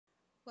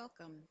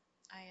Welcome.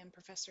 I am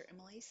Professor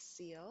Emily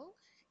Seal,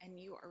 and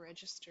you are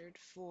registered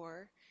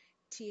for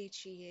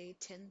THEA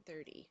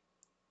 1030,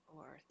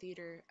 or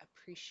Theater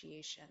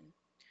Appreciation.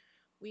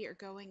 We are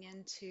going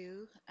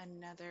into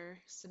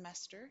another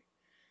semester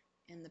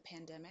in the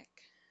pandemic,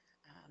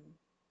 um,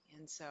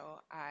 and so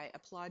I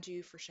applaud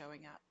you for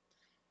showing up.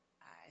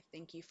 I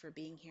thank you for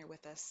being here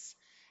with us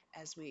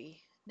as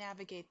we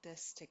navigate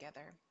this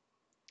together.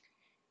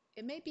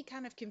 It may be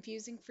kind of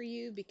confusing for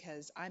you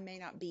because I may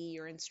not be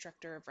your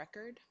instructor of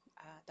record.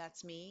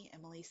 That's me,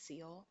 Emily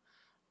Seal.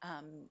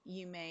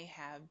 You may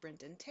have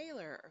Brendan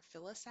Taylor or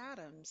Phyllis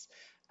Adams.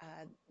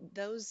 Uh,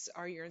 those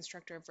are your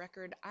instructor of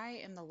record.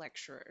 I am the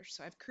lecturer.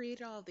 So I've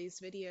created all of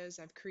these videos.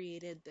 I've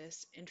created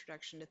this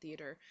Introduction to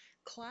Theater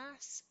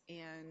class,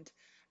 and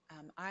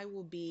I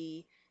will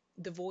be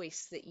the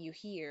voice that you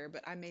hear,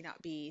 but I may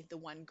not be the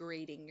one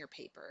grading your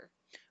paper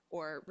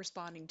or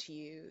responding to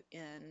you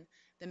in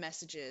the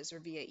messages or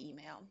via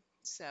email.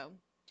 So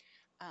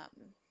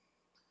um,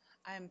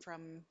 I'm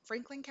from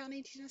Franklin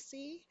County,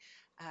 Tennessee.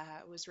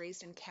 Was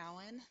raised in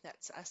Cowan,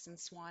 that's us in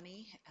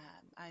Swanee.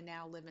 I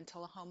now live in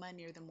Tullahoma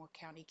near the Moore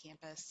County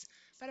campus,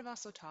 but I've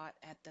also taught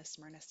at the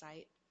Smyrna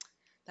site.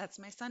 That's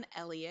my son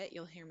Elliot.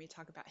 You'll hear me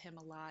talk about him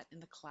a lot in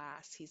the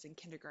class. He's in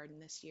kindergarten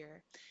this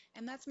year.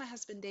 And that's my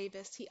husband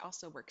Davis. He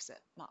also works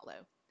at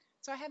Motlow.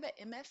 So I have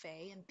an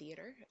MFA in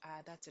theater.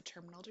 That's a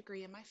terminal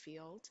degree in my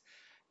field.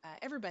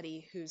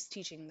 Everybody who's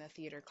teaching the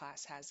theater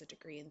class has a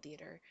degree in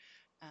theater.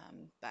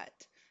 But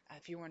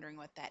if you're wondering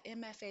what that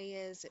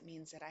MFA is, it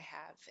means that I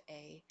have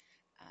a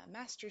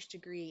master's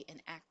degree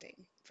in acting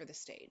for the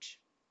stage.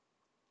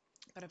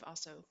 But I've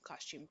also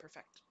costume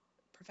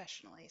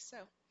professionally. So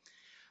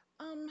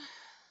um,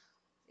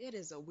 it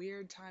is a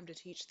weird time to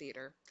teach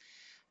theater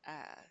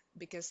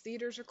because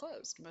theaters are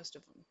closed, most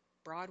of them.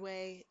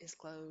 Broadway is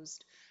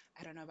closed.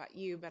 I don't know about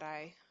you, but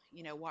I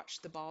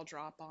watched the ball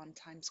drop on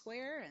Times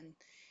Square, and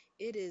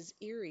it is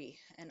eerie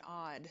and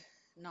odd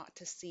not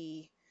to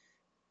see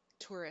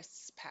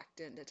tourists packed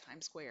into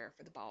Times Square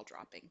for the ball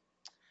dropping.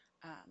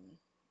 Um,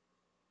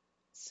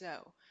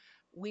 so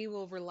we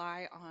will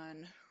rely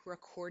on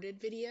recorded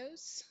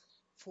videos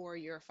for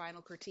your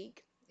final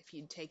critique. If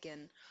you'd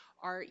taken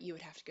art, you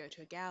would have to go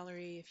to a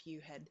gallery. If you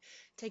had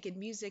taken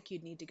music,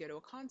 you'd need to go to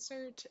a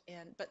concert.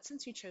 But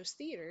since you chose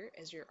theater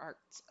as your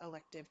arts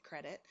elective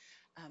credit,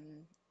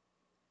 um,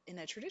 in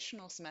a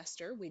traditional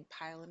semester, we'd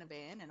pile in a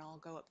van and all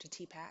go up to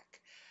TPAC.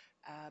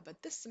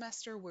 But this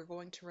semester, we're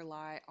going to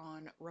rely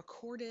on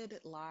recorded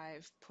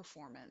live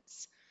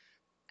performance.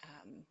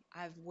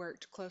 I've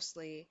worked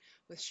closely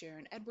with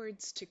Sharon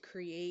Edwards to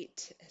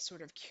create a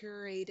sort of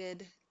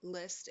curated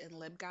list and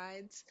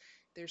LibGuides.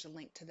 There's a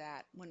link to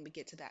that when we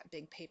get to that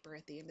big paper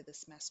at the end of the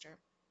semester.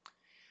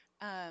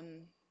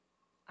 Um,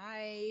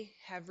 I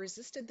have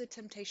resisted the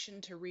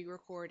temptation to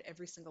re-record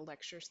every single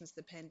lecture since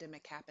the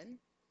pandemic happened,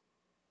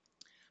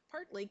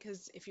 partly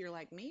because if you're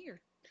like me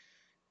or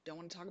don't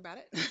want to talk about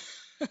it.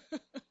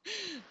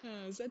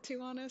 Is that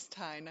too honest?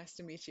 Hi, nice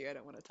to meet you. I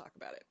don't want to talk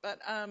about it. But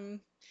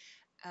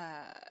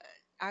uh,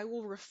 I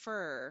will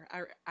refer,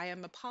 I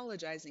am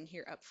apologizing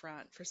here up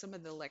front for some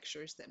of the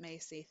lectures that may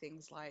say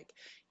things like,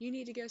 you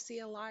need to go see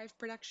a live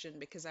production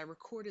because I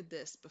recorded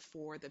this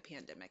before the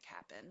pandemic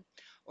happened.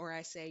 Or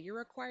I say, you're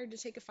required to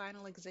take a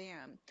final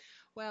exam.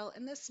 Well,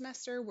 in this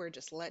semester, we're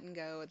just letting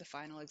go of the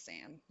final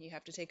exam. You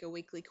have to take a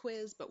weekly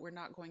quiz, but we're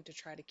not going to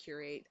try to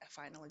curate a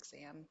final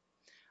exam.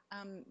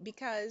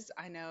 Because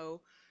I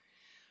know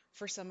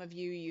for some of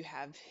you, you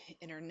have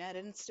internet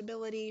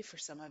instability. For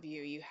some of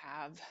you, you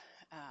have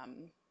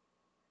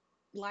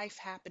life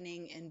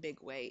happening in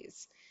big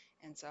ways.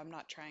 And so I'm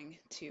not trying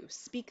to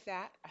speak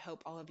that. I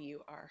hope all of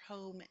you are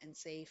home and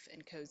safe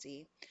and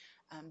cozy.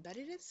 But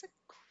it is a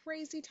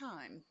crazy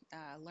time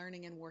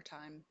learning in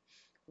wartime,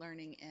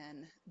 learning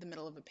in the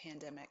middle of a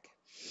pandemic.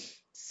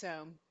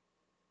 So,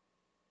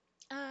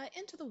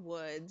 Into the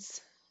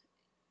Woods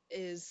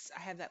I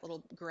have that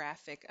little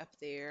graphic up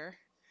there,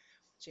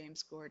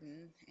 James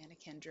Gordon, Anna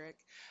Kendrick,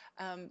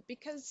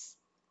 because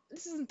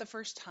this isn't the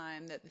first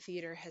time that the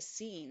theater has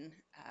seen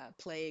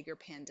plague or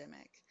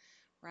pandemic,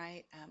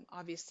 right?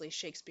 Obviously,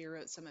 Shakespeare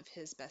wrote some of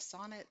his best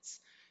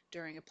sonnets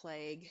during a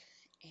plague,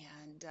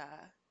 and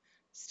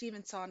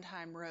Stephen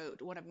Sondheim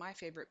wrote one of my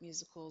favorite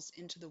musicals,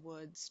 Into the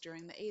Woods,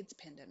 during the AIDS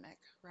pandemic,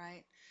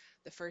 right?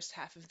 The first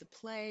half of the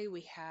play,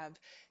 we have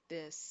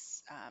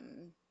this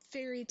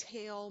fairy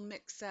tale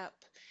mix up,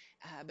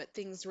 but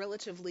things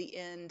relatively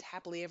end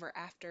happily ever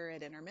after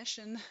at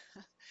intermission.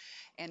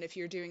 And if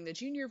you're doing the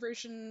junior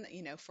version,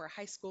 for a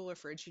high school or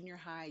for a junior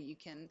high, you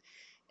can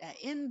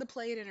end the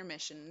play at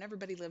intermission and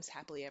everybody lives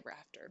happily ever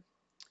after.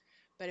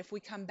 But if we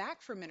come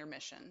back from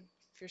intermission,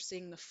 if you're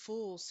seeing the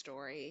full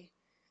story,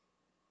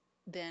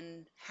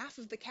 then half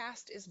of the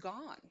cast is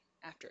gone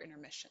after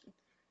intermission,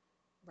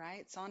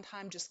 right?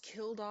 Sondheim just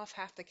killed off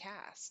half the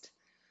cast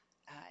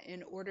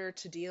in order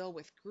to deal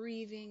with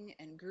grieving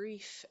and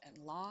grief and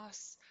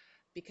loss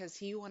because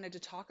he wanted to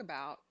talk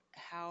about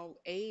how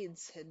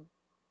AIDS had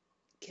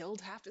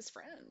killed half his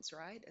friends,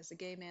 right? As a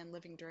gay man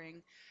living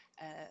during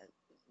uh,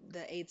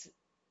 the AIDS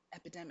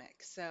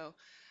epidemic. So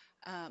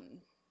um,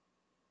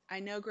 I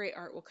know great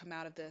art will come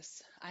out of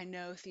this. I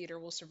know theater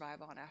will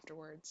survive on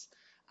afterwards.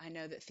 I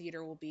know that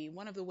theater will be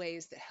one of the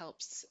ways that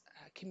helps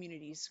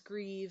communities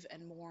grieve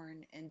and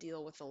mourn and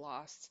deal with the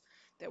loss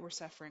that we're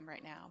suffering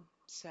right now.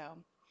 So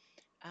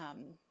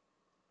um,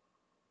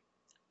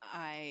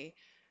 I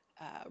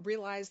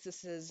realize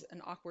this is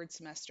an awkward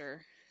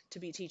semester to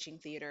be teaching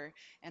theater,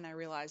 and I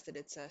realize that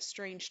it's a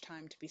strange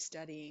time to be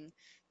studying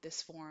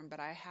this form, but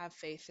I have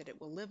faith that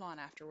it will live on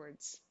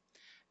afterwards.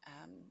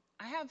 Um,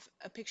 I have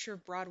a picture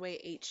of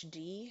Broadway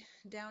HD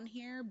down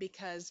here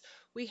because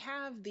we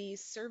have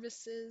these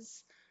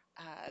services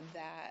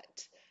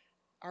that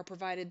are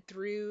provided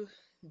through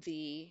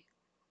the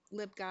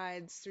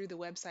LibGuides, through the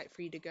website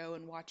for you to go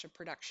and watch a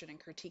production and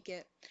critique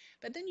it.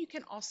 But then you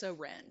can also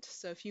rent.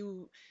 So if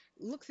you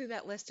look through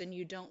that list and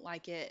you don't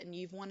like it and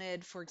you've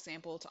wanted, for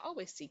example, to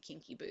always see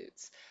Kinky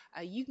Boots,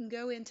 you can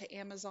go into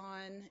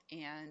Amazon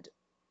and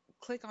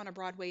click on a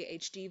Broadway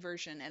HD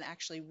version and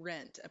actually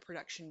rent a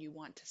production you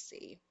want to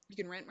see. You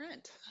can rent.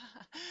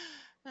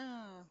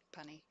 Oh,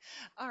 punny.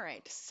 All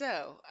right,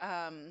 so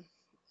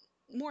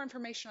more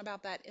information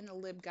about that in the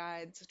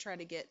LibGuides. Try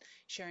to get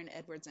Sharon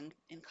Edwards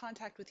in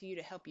contact with you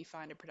to help you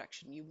find a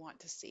production you want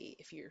to see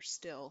if you're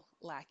still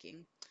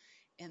lacking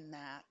in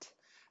that.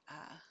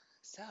 Uh,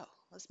 so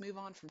let's move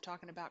on from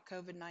talking about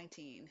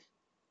COVID-19.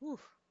 Whew.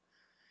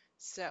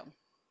 So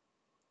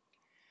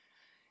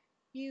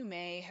you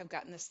may have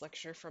gotten this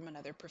lecture from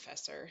another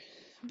professor,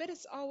 but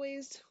it's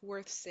always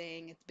worth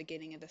saying at the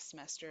beginning of the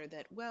semester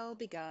that well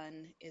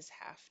begun is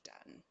half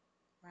done,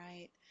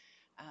 right?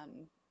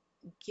 Um,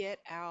 get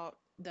out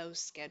those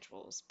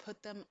schedules,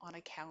 put them on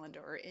a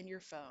calendar or in your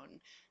phone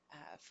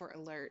for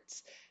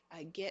alerts.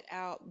 Get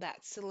out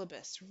that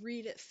syllabus,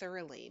 read it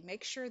thoroughly,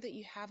 make sure that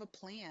you have a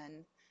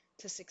plan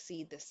to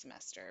succeed this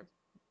semester.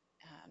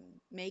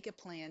 Make a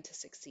plan to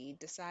succeed.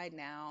 Decide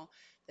now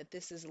that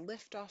this is a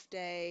liftoff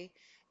day.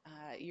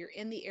 You're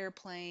in the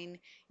airplane,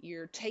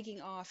 you're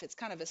taking off. It's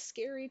kind of a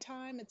scary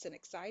time, it's an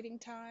exciting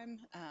time,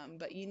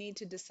 but you need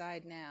to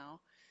decide now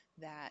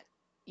that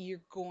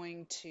you're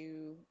going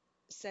to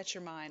set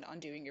your mind on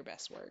doing your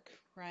best work,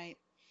 right?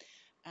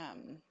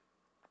 Um,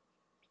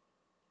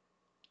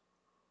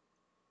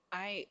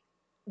 I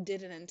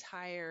did an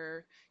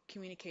entire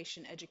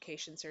communication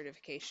education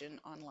certification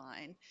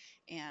online,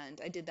 and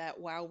I did that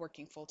while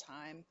working full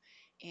time,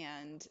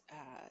 and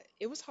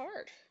it was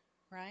hard,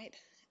 right?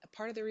 A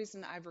part of the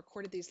reason I've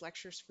recorded these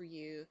lectures for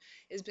you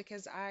is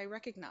because I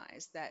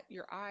recognize that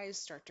your eyes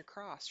start to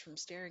cross from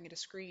staring at a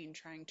screen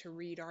trying to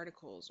read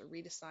articles or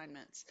read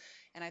assignments.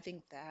 And I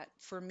think that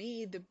for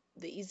me, the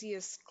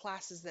easiest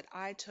classes that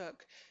I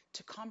took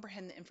to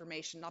comprehend the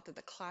information, not that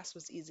the class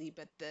was easy,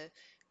 but the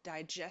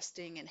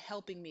digesting and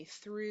helping me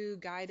through,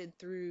 guided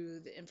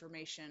through the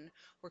information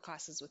were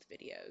classes with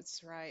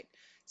videos, right?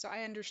 So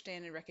I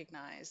understand and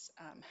recognize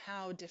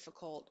how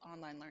difficult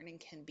online learning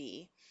can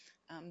be.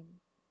 Um,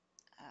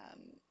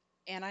 um,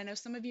 and I know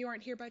some of you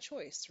aren't here by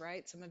choice,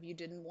 right? Some of you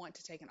didn't want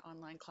to take an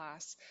online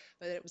class,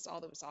 but it was all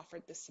that was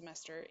offered this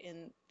semester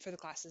in for the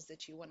classes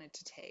that you wanted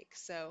to take.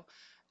 So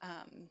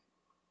um,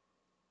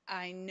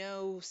 I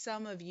know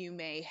some of you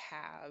may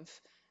have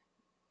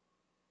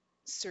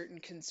certain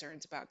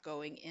concerns about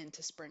going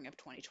into spring of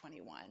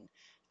 2021.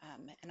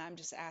 And I'm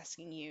just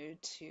asking you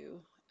to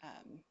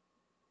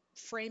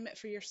frame it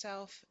for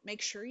yourself.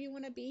 Make sure you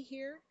want to be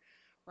here,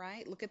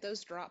 right? Look at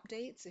those drop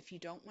dates if you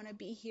don't want to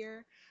be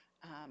here.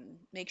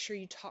 Make sure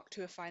you talk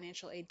to a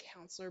financial aid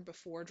counselor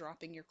before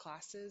dropping your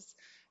classes.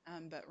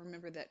 But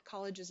remember that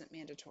college isn't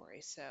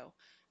mandatory. So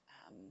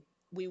um,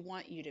 we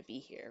want you to be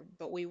here,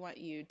 but we want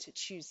you to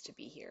choose to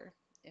be here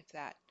if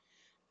that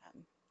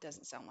um,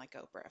 doesn't sound like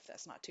Oprah, if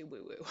that's not too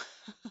woo woo.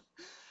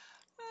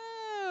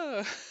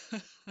 Oh.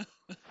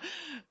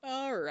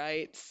 All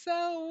right.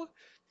 So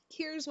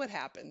here's what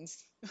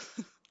happens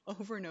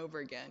over and over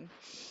again.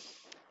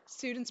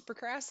 Students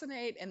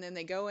procrastinate and then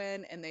they go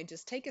in and they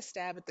just take a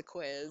stab at the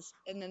quiz.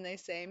 And then they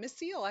say, Miss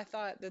Seal, I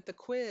thought that the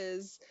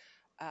quiz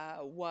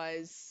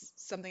was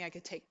something I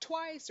could take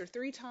twice or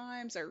three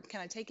times, or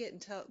can I take it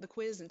until the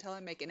quiz until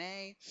I make an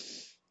A?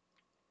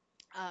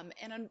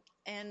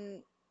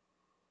 And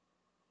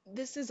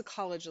this is a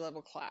college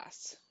level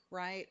class,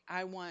 right?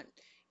 I want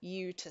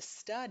you to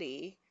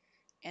study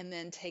and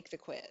then take the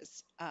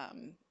quiz.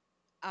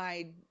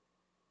 I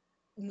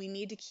We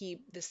need to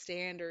keep the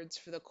standards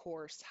for the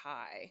course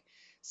high.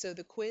 So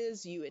the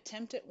quiz, you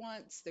attempt it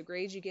once, the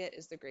grade you get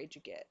is the grade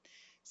you get.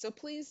 So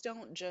please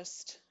don't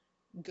just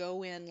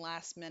go in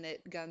last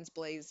minute, guns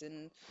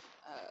blazing,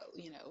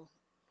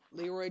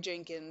 Leroy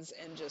Jenkins,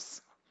 and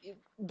just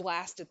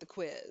blast at the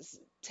quiz.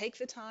 Take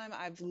the time.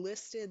 I've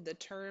listed the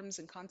terms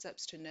and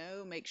concepts to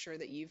know. Make sure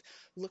that you've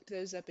looked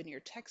those up in your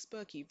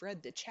textbook, you've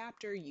read the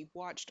chapter, you've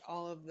watched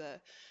all of the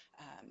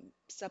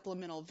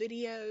supplemental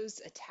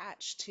videos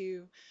attached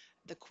to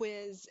the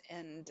quiz,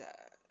 and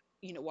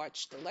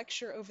watch the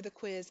lecture over the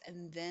quiz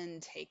and then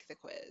take the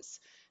quiz.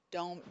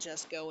 Don't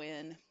just go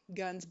in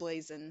guns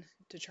blazing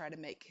to try to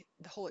make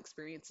the whole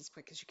experience as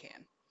quick as you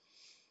can.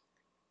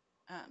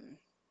 Um,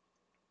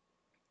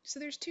 So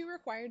there's two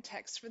required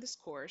texts for this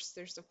course.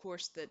 There's of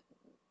course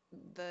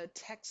the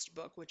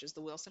textbook, which is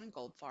the Wilson and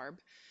Goldfarb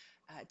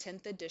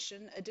 10th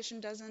edition. Edition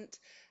doesn't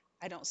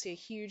I don't see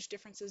huge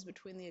differences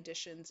between the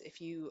editions. If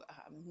you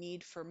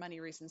need, for money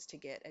reasons, to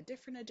get a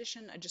different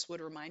edition, I just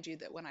would remind you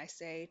that when I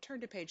say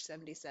turn to page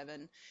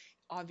 77,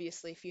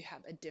 obviously, if you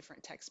have a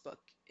different textbook,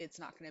 it's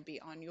not going to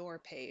be on your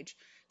page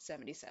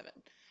 77.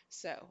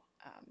 So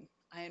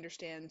I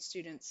understand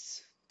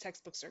students'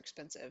 textbooks are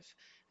expensive,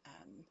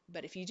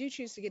 but if you do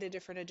choose to get a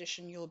different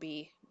edition, you'll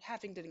be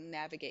having to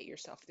navigate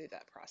yourself through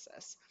that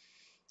process.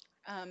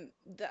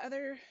 The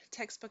other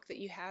textbook that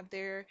you have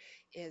there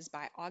is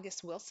by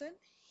August Wilson.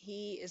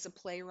 He is a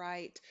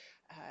playwright.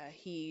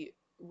 He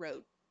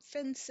wrote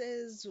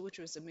Fences, which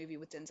was a movie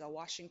with Denzel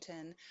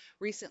Washington.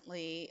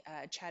 Recently,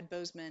 Chad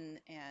Boseman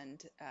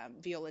and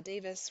Viola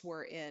Davis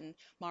were in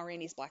Ma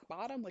Rainey's Black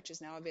Bottom, which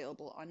is now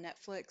available on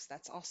Netflix.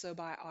 That's also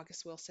by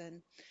August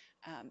Wilson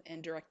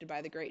and directed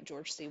by the great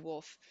George C.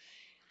 Wolfe.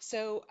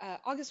 So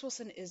August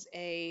Wilson is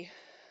a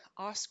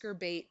Oscar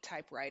bait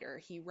type writer.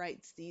 He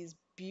writes these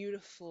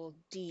beautiful,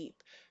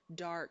 deep,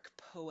 dark,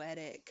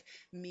 poetic,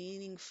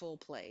 meaningful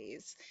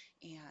plays.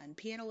 And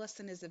Piano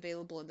Lesson is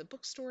available in the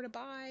bookstore to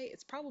buy.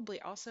 It's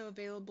probably also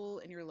available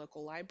in your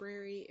local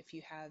library if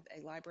you have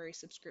a library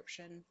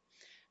subscription.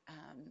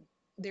 Um,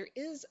 there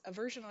is a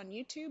version on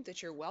YouTube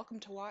that you're welcome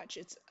to watch.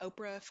 It's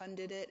Oprah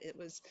funded it. It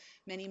was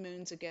many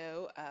moons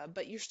ago,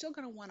 but you're still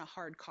going to want a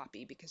hard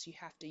copy because you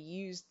have to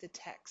use the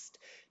text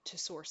to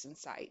source and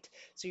cite.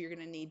 So you're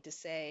going to need to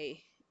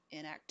say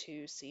in Act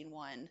 2, Scene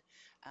 1,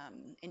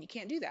 and you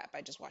can't do that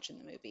by just watching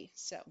the movie.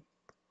 So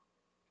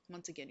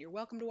once again, you're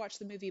welcome to watch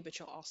the movie, but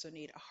you'll also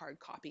need a hard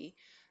copy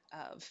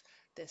of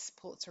this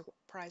Pulitzer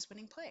Prize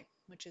winning play,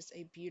 which is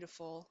a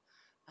beautiful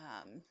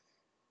um,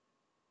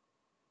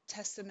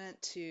 testament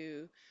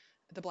to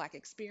the Black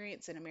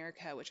experience in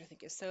America, which I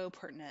think is so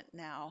pertinent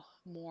now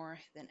more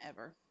than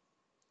ever.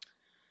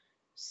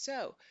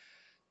 So,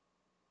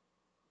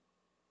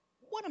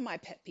 one of my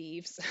pet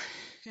peeves,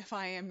 if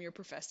I am your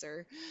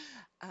professor,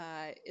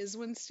 is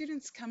when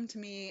students come to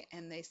me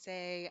and they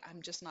say,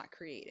 I'm just not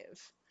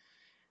creative.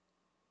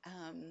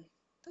 Um,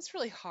 that's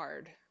really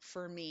hard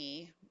for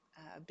me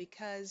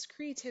because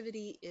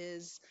creativity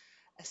is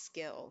a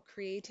skill.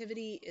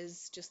 Creativity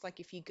is just like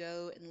if you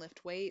go and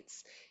lift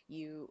weights,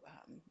 you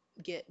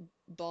get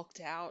bulked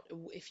out.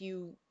 If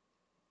you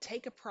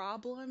take a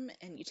problem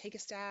and you take a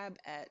stab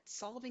at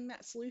solving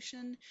that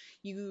solution,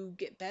 you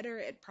get better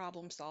at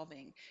problem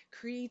solving.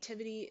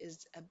 Creativity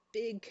is a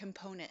big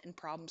component in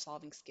problem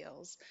solving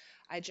skills.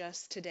 I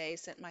just today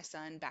sent my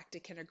son back to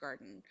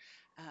kindergarten.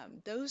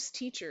 Those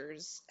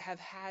teachers have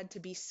had to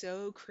be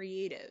so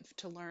creative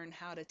to learn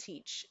how to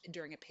teach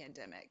during a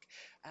pandemic,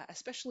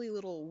 especially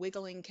little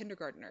wiggling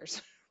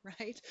kindergartners.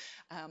 Right?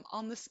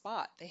 On the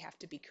spot, they have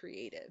to be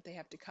creative. They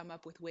have to come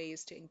up with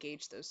ways to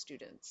engage those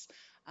students.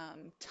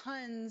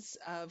 Tons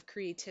of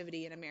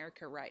creativity in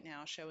America right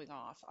now showing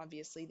off.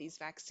 Obviously, these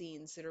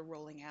vaccines that are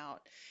rolling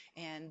out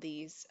and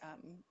these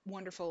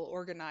wonderful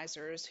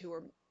organizers who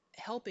are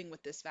helping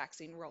with this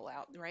vaccine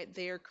rollout, right?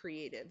 They're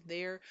creative.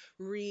 They're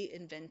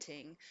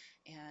reinventing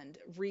and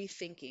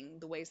rethinking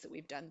the ways that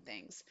we've done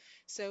things.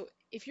 So,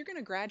 if you're going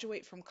to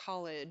graduate from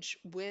college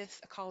with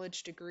a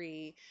college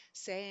degree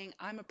saying,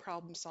 I'm a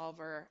problem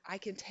solver, I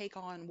can take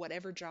on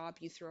whatever job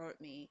you throw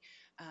at me,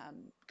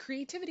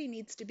 creativity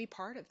needs to be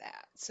part of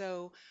that.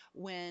 So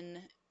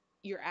when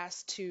you're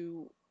asked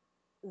to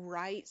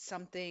write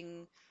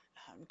something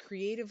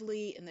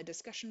creatively in the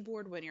discussion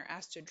board, when you're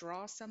asked to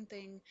draw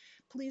something,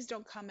 please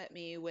don't come at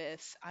me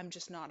with, I'm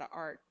just not an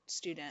art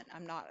student.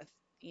 I'm not a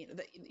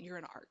that you're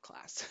in an art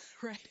class,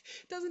 right?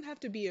 It doesn't have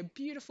to be a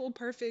beautiful,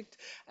 perfect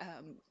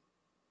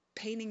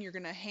painting you're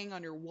going to hang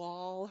on your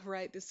wall,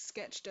 right? This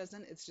sketch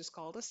doesn't. It's just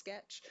called a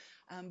sketch.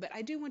 But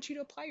I do want you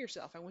to apply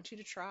yourself. I want you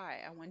to try.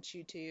 I want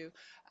you to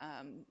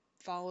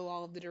follow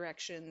all of the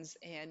directions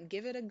and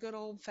give it a good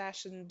old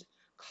fashioned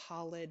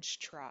college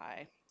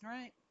try,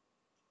 right?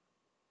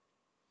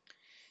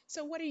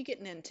 So, what are you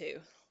getting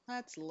into?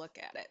 Let's look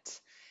at it.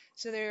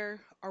 So, there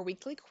are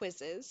weekly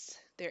quizzes.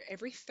 They're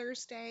every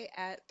Thursday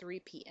at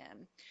 3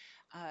 p.m.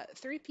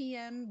 3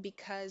 p.m.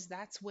 because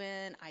that's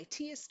when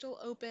IT is still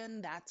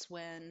open. That's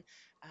when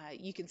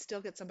you can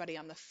still get somebody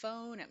on the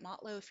phone at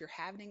Motlow if you're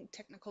having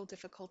technical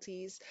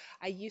difficulties.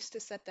 I used to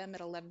set them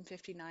at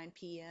 11:59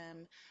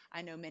 p.m.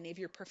 I know many of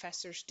your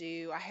professors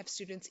do. I have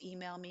students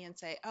email me and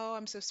say, "Oh,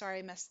 I'm so sorry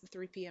I missed the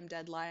 3 p.m.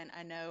 deadline.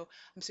 I know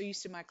I'm so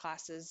used to my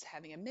classes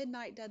having a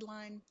midnight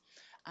deadline."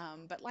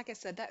 But like I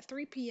said, that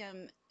 3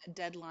 p.m.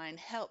 deadline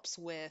helps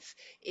with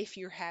if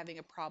you're having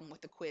a problem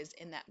with the quiz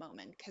in that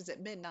moment, because at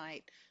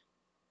midnight,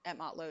 at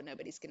Motlow,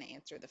 nobody's going to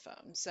answer the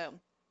phone. So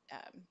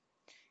um,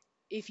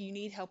 if you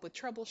need help with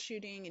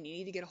troubleshooting and you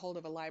need to get a hold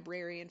of a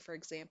librarian, for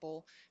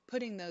example,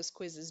 putting those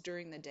quizzes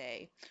during the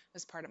day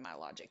was part of my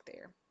logic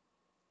there.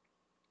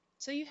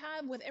 So you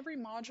have, with every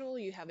module,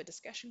 you have a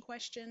discussion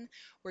question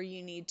where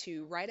you need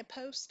to write a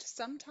post.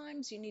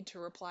 Sometimes you need to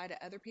reply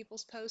to other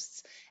people's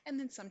posts, and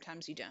then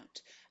sometimes you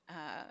don't.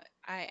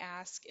 I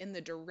ask in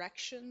the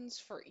directions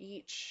for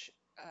each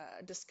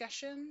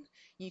discussion,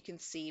 you can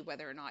see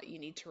whether or not you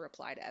need to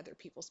reply to other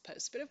people's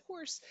posts. But of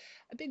course,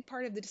 a big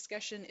part of the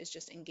discussion is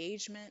just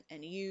engagement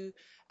and you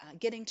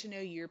getting to know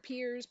your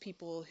peers,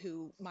 people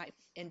who might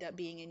end up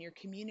being in your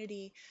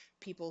community,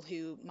 people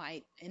who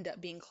might end up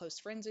being close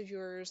friends of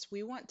yours.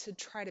 We want to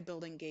try to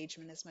build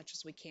engagement as much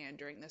as we can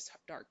during this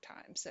dark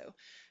time. So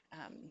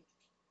um,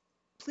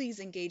 please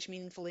engage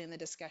meaningfully in the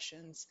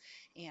discussions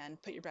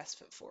and put your best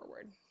foot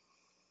forward.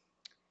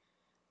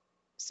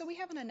 So we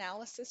have an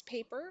analysis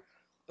paper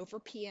over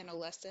piano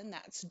lesson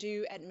that's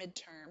due at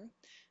midterm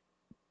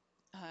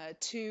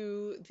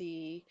to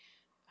the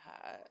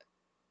uh,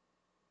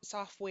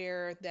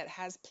 software that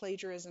has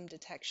plagiarism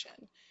detection.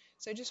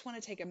 So I just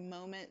want to take a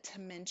moment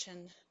to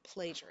mention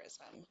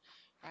plagiarism,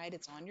 right?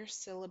 It's on your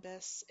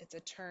syllabus, it's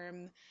a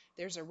term.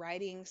 There's a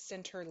writing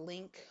center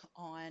link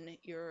on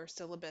your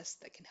syllabus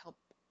that can help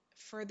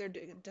further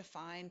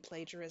define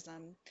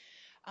plagiarism.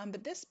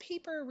 But this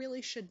paper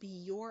really should be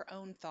your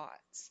own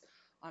thoughts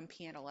on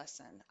piano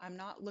lesson. I'm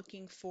not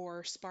looking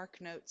for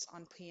spark notes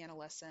on piano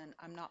lesson.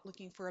 I'm not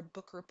looking for a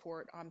book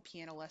report on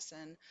piano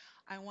lesson.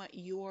 I want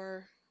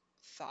your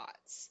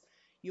thoughts,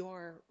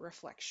 your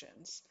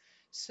reflections.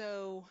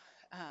 So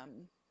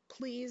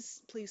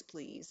please, please,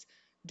 please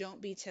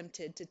don't be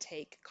tempted to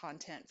take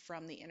content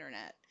from the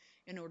internet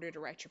in order to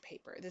write your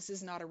paper. This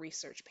is not a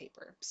research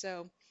paper.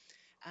 So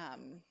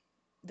um,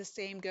 the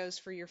same goes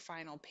for your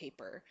final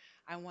paper.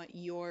 I want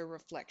your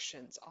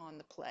reflections on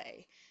the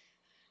play.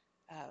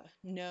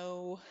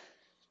 No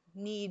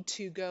need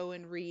to go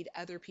and read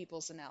other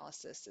people's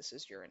analysis. This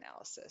is your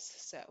analysis.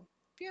 So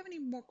if you have any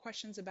more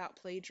questions about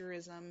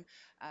plagiarism,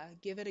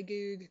 give it a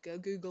go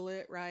Google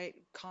it, right?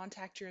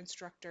 Contact your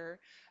instructor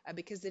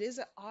because it is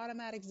an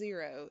automatic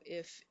zero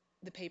if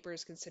the paper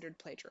is considered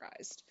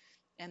plagiarized.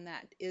 And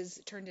that is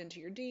turned into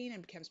your dean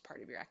and becomes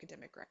part of your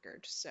academic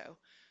record. So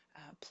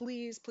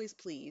please, please,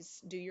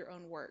 please do your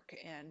own work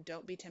and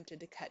don't be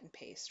tempted to cut and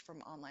paste from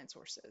online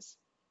sources.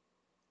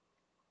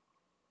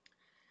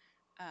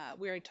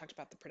 We already talked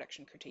about the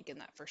production critique in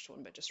that first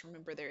one, but just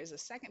remember there is a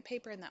second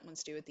paper and that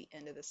one's due at the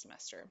end of the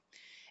semester.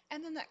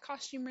 And then that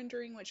costume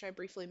rendering, which I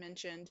briefly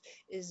mentioned,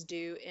 is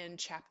due in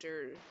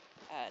chapter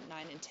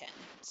 9 and 10.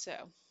 So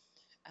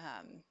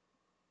um,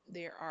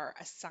 there are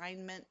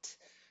assignment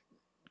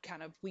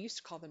kind of, we used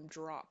to call them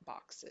drop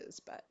boxes,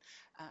 but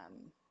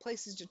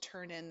places to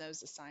turn in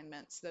those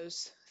assignments,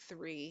 those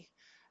 3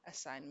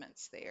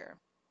 assignments there.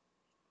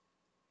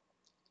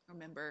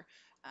 Remember,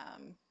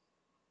 um,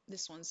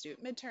 this one's due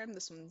at midterm,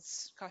 this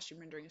one's costume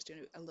rendering is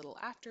due a little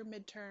after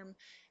midterm,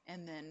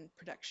 and then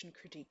production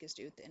critique is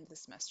due at the end of the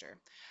semester.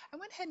 I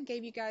went ahead and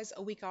gave you guys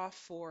a week off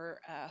for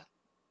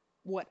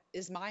what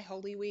is my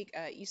Holy Week,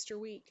 Easter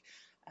week.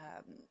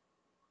 Um,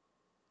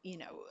 you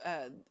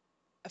know,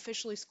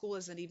 officially school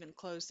isn't even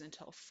closed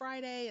until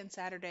Friday and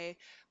Saturday,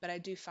 but I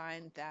do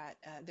find that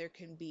there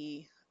can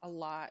be a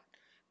lot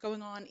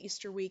going on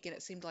Easter week, and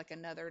it seemed like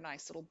another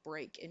nice little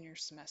break in your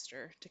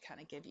semester to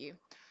kind of give you.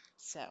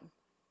 So,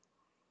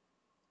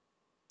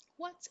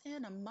 what's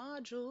in a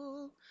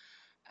module?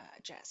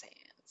 Jazz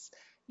hands.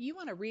 You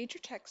want to read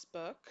your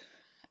textbook.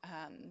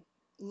 Um,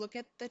 Look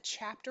at the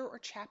chapter or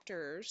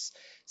chapters.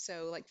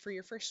 So, like for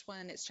your first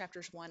one, it's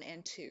chapters 1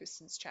 and 2,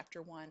 since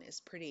chapter 1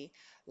 is pretty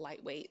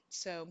lightweight.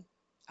 So,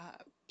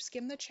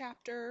 skim the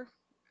chapter,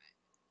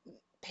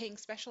 paying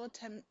special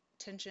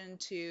attention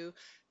to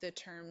the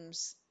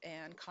terms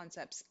and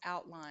concepts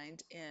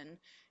outlined in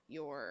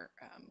your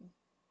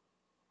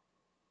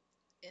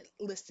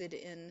listed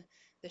in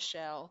the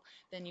shell.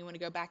 Then you want to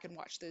go back and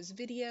watch those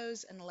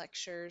videos and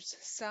lectures.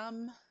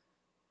 Some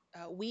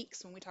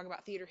weeks, when we talk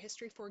about theater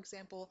history, for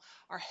example,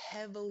 are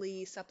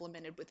heavily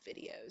supplemented with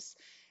videos.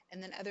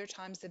 And then other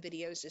times, the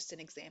video is just an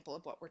example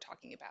of what we're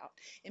talking about.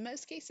 In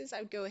most cases, I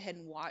would go ahead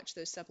and watch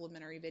those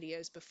supplementary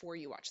videos before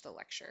you watch the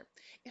lecture.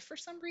 If for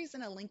some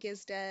reason a link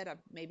is dead,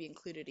 I've maybe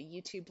included a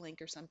YouTube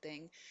link or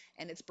something,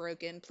 and it's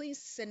broken, please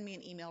send me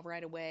an email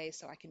right away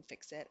so I can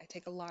fix it. I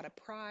take a lot of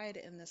pride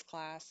in this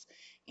class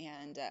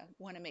and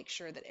want to make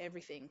sure that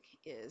everything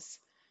is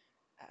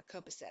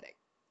copacetic.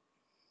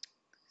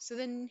 So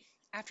then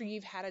after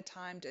you've had a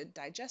time to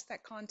digest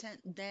that content,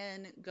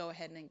 then go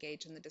ahead and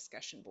engage in the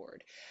discussion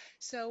board.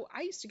 So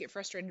I used to get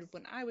frustrated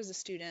when I was a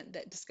student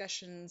that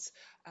discussions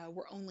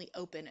were only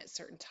open at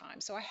certain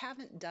times. So I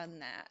haven't done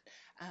that,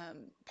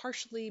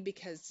 partially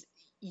because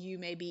you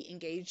may be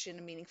engaged in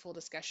a meaningful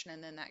discussion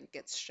and then that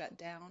gets shut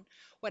down.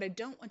 What I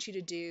don't want you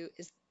to do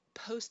is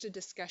post a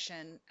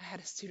discussion. I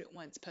had a student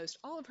once post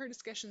all of her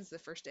discussions the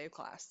first day of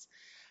class.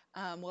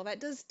 Well, that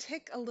does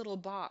tick a little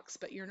box,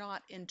 but you're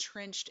not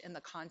entrenched in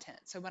the content.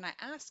 So when I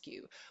ask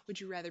you,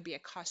 would you rather be a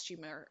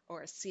costumer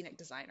or a scenic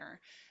designer?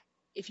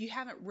 If you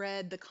haven't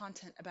read the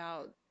content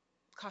about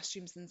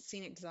costumes and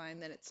scenic design,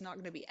 then it's not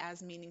going to be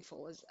as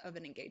meaningful as of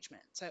an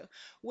engagement. So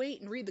wait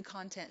and read the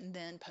content and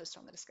then post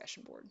on the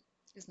discussion board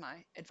is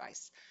my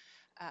advice.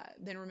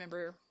 Then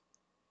remember,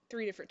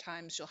 3 different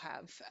times you'll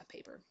have a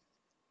paper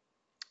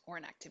or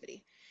an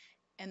activity.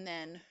 And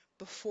then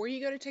before you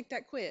go to take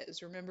that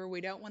quiz, remember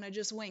we don't want to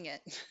just wing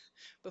it.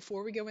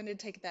 Before we go in to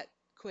take that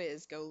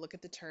quiz, go look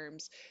at the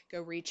terms,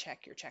 go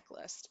recheck your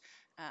checklist,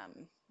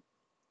 um,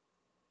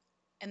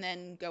 and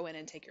then go in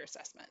and take your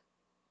assessment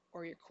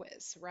or your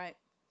quiz, right?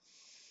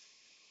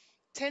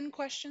 10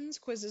 questions.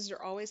 Quizzes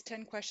are always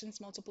 10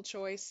 questions, multiple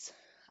choice.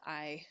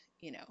 I,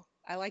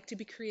 I like to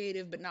be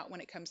creative, but not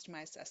when it comes to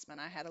my assessment.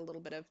 I had a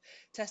little bit of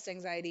test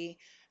anxiety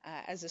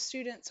as a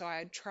student, so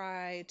I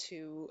try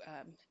to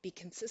be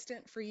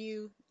consistent for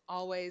you.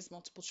 Always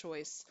multiple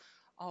choice,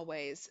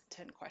 always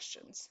 10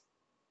 questions.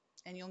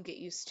 And you'll get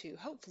used to,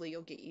 hopefully,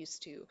 you'll get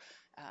used to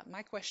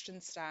my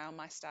question style,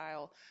 my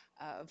style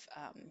of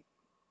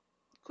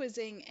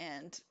quizzing,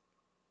 and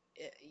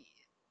it,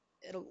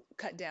 it'll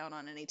cut down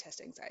on any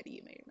test anxiety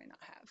you may or may not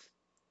have.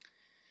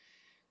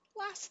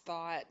 Last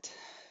thought,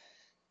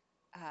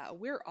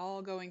 we're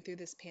all going through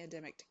this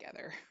pandemic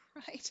together,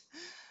 right?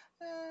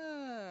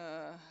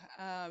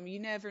 You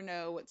never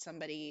know what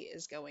somebody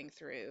is going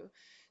through.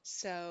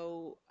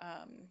 So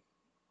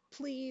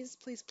please,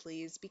 please,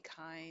 please be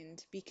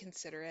kind, be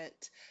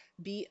considerate,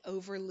 be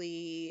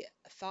overly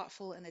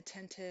thoughtful and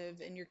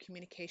attentive in your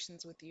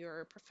communications with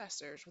your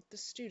professors, with the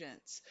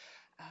students.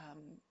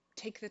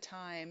 Take the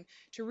time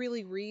to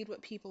really read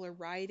what people are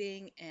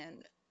writing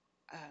and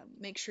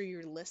make sure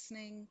you're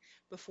listening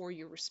before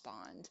you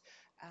respond.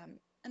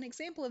 An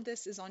example of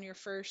this is on your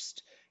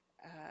first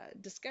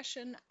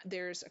discussion,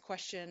 there's a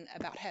question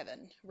about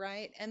heaven,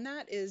 right? And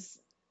that is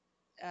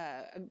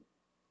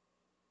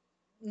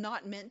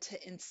not meant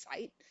to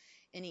incite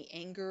any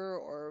anger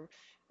or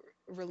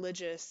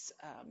religious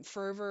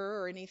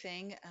fervor or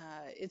anything.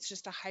 It's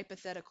just a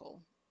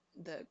hypothetical.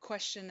 The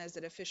question, as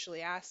it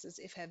officially asks, is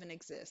if heaven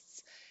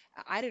exists.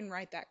 I didn't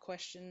write that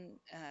question,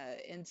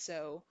 and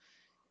so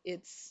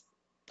it's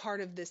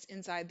part of this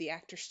inside the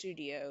actor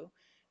studio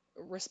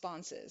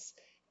responses.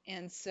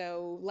 And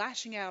so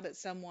lashing out at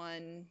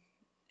someone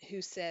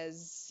who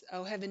says,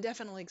 oh, heaven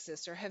definitely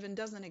exists or heaven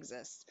doesn't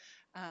exist,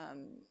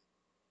 um,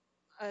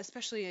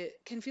 especially it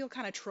can feel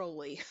kind of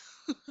trolly,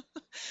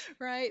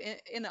 right,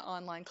 in an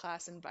online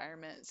class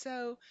environment.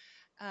 So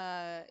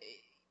uh,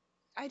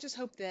 I just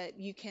hope that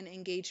you can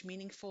engage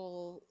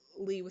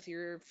meaningfully with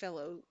your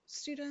fellow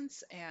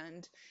students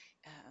and,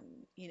 um,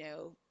 you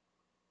know,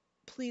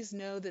 please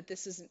know that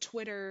this isn't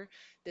Twitter,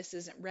 this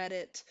isn't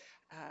Reddit,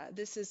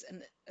 this is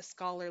a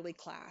scholarly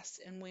class,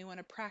 and we want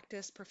to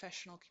practice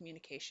professional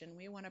communication.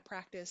 We want to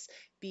practice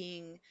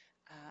being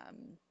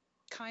um,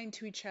 kind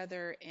to each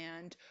other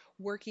and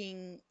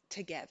working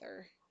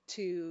together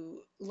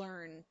to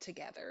learn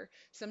together.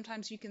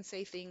 Sometimes you can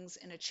say things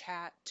in a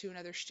chat to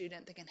another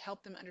student that can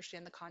help them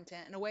understand the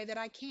content in a way that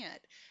I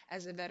can't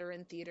as a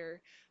veteran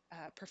theater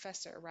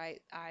professor,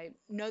 right? I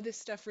know this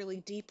stuff really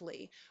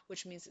deeply,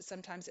 which means that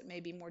sometimes it may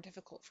be more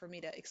difficult for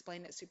me to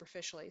explain it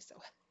superficially. So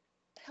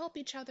help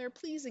each other.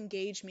 Please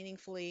engage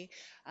meaningfully.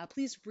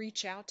 Please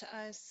reach out to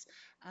us.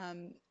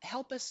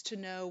 Help us to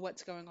know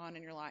what's going on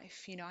in your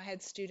life. I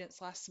had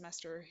students last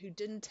semester who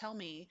didn't tell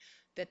me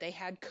that they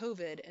had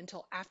COVID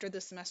until after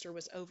the semester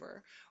was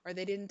over, or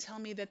they didn't tell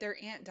me that their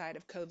aunt died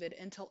of COVID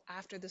until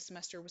after the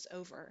semester was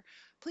over.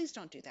 Please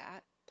don't do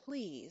that.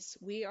 Please,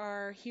 we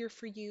are here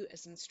for you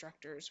as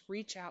instructors.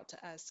 Reach out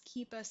to us,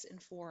 keep us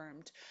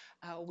informed.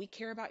 We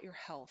care about your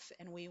health,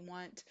 and we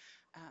want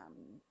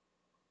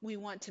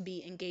to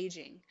be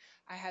engaging.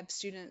 I have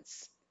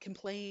students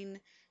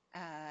complain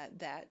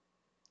that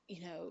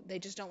they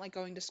just don't like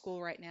going to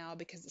school right now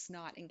because it's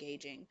not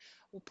engaging.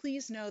 Well,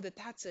 please know that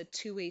that's a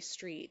two-way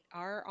street.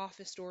 Our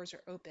office doors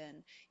are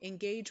open.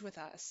 Engage with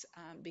us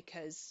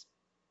because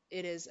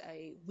it is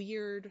a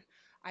weird,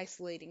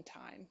 isolating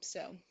time.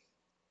 So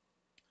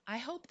I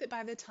hope that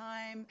by the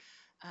time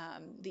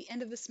the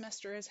end of the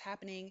semester is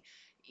happening,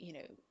 you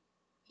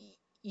know,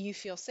 you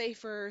feel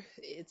safer.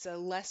 It's a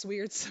less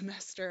weird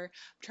semester.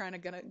 I'm trying to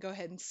gonna go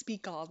ahead and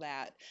speak all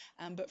that.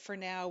 But for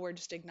now, we're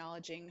just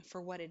acknowledging for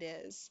what it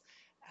is.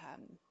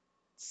 Um,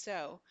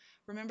 so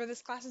remember,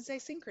 this class is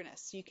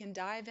asynchronous. You can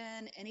dive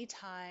in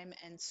anytime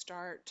and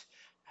start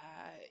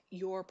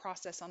your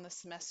process on the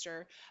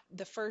semester.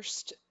 The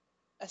first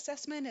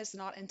assessment is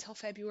not until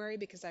February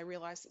because I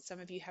realize that some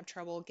of you have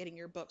trouble getting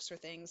your books or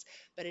things,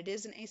 but it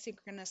is an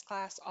asynchronous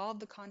class. All of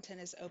the content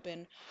is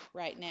open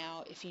right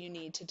now if you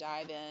need to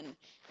dive in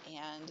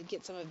and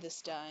get some of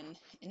this done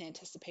in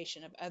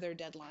anticipation of other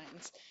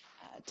deadlines,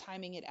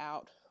 timing it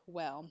out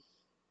well.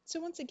 So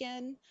once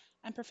again,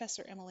 I'm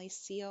Professor Emily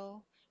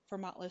Seal for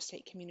Motlow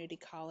State Community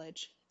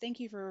College. Thank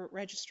you for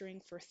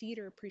registering for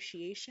theater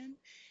appreciation,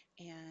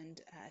 and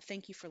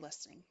thank you for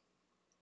listening.